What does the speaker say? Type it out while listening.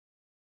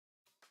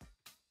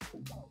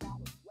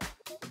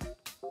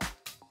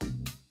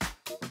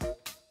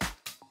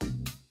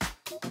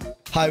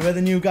Hi, we're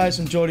the new guys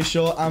from Geordie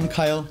Shore. I'm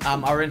Kyle.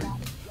 I'm Aaron.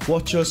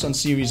 Watch us on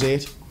Series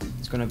 8.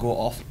 It's gonna go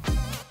off.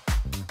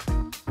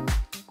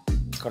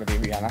 It's gotta be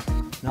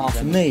Rihanna. Now,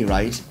 for me,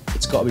 right,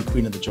 it's got to be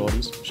Queen of the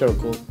Geordies. Cheryl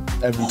Cole.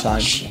 Every time.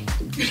 Shit.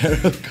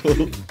 Cheryl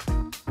Cole.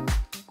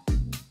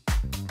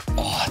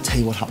 Oh, I'll tell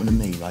you what happened to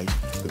me, right?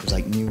 It was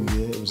like New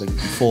Year. It was like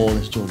before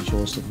this Geordie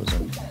Shore stuff was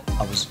on.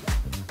 I was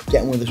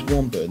getting with this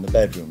one bird in the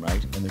bedroom,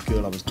 right? And the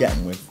girl I was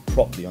getting with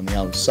properly on the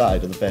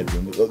outside of the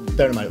bedroom.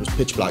 Bear in mind, it was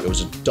pitch black. It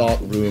was a dark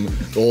room.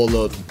 All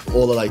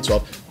the lights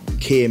off.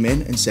 Came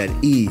in and said,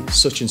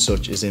 such and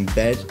such is in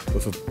bed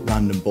with a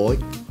random boy.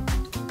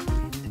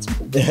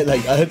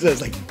 Like, I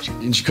was like,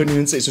 and she couldn't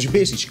even say it. So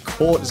she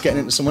caught us getting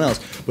into someone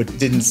else, but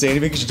didn't say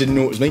anything because she didn't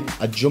know it was me.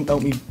 I jumped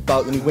out my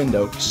balcony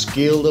window,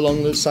 scaled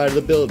along the side of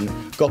the building,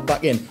 got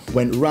back in,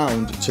 went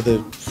round to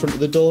the front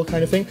of the door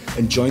kind of thing,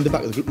 and joined the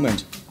back of the group and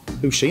went,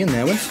 who's she in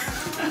there with?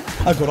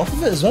 I got off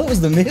of it as well. It was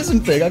the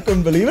amazing thing. I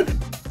couldn't believe it.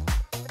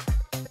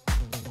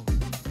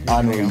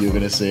 I know who you're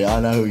going to see.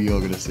 I know who you're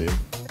going to see.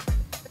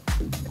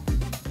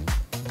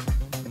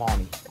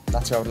 Marnie.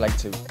 That's who I would like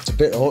to. It's a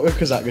bit awkward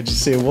because I could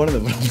just see one of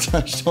them, but I'm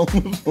attached on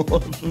with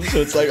one of them,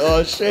 so it's like,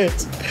 oh shit,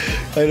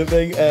 kind of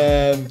thing.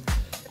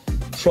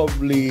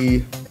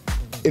 Probably,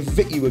 if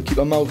Vicky would keep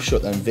her mouth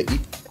shut, then Vicky.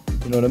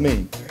 You know what I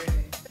mean?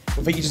 But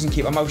Vicky doesn't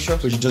keep her mouth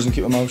shut. But she doesn't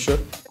keep her mouth shut.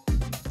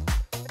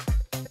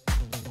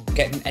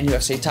 Getting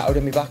NFC tattooed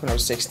in my back when I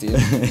was 16. It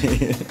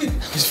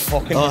was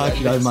fucking. Oh,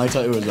 actually, I had my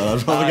tattoo as well.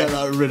 I'd probably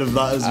get rid of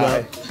that as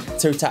well.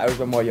 2 tattoos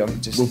when we were young.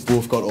 Just we've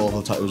both got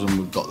awful tattoos and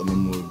we've got them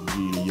when we were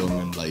really young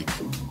and like.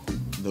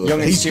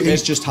 Young and stupid.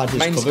 He's just had his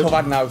Mine's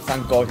covered now,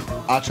 thank God.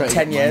 I tried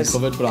 10 years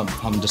covered, but I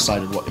haven't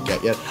decided what to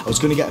get yet. I was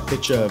going to get a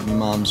picture of my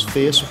mum's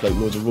face with like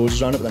loads of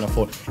roses around it, but then I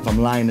thought if I'm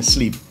lying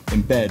asleep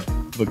in bed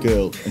with a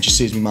girl and she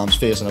sees my mum's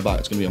face on her back,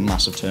 it's going to be a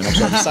massive turn off.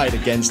 So I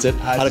decided against it.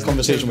 I had a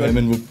conversation with him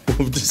and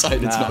we've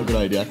decided it's not a good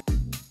idea.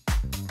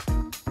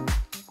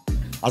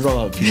 I'd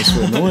rather have a penis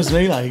for a nose,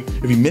 me. Like,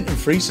 if you minting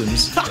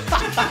threesomes.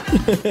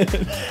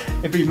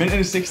 If you minting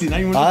a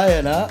 69,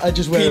 wouldn't you? I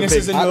just wear penis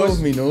a big hat over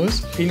my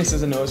nose. Penis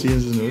is a nose.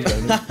 Penis is a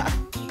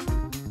nose,